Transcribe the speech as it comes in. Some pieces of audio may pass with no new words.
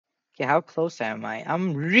Okay, how close am I?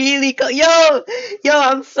 I'm really close. Yo,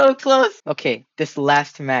 I'm so close. Okay, this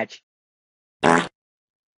last match.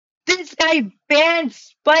 This guy banned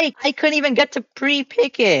Spike. I couldn't even get to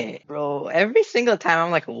pre-pick it. Bro, every single time I'm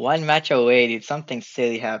like one match away, dude. Something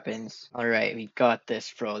silly happens. Alright, we got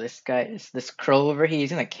this, bro. This guy, this crow over here, he's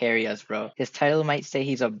gonna carry us, bro. His title might say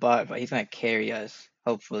he's a bot, but he's gonna carry us.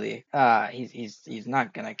 Hopefully. He's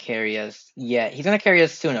not gonna carry us yet. He's gonna carry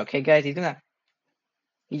us soon, okay, guys? He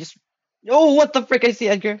just. Oh, what the frick? I see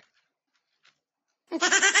Edgar.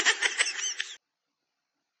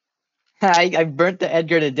 I burnt the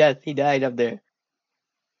Edgar to death. He died up there.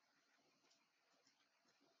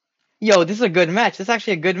 Yo, this is a good match. This is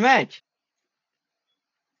actually a good match.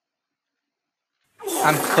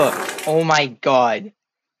 I'm cooked. Oh my god.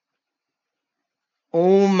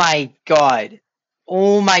 Oh my god.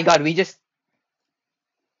 Oh my god. We just.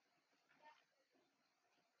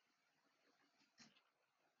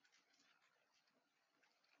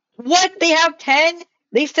 What? They have 10?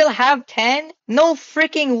 They still have 10? No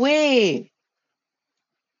freaking way.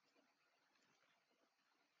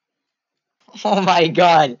 Oh my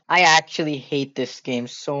god. I actually hate this game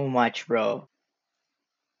so much, bro.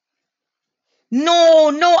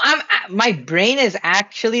 No, my brain is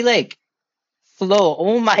actually like flow.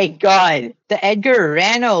 Oh my god. The Edgar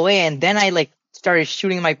ran away and then I like started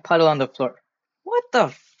shooting my puddle on the floor. What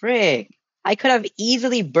the frick? I could have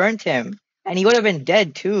easily burnt him and he would have been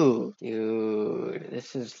dead too. Dude,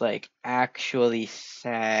 this is like actually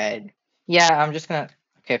sad. Yeah, I'm just gonna.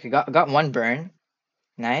 Okay, if you got one burn.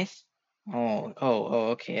 Nice.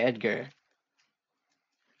 Okay, Edgar.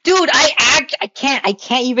 Dude, I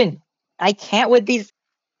can't with these.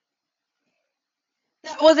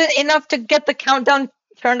 That wasn't enough to get the countdown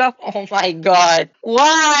turned off. Oh my god.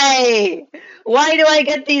 Why? Why do I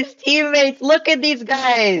get these teammates? Look at these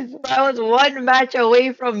guys. I was one match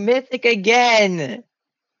away from Mythic again.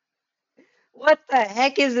 What the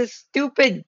heck is this stupid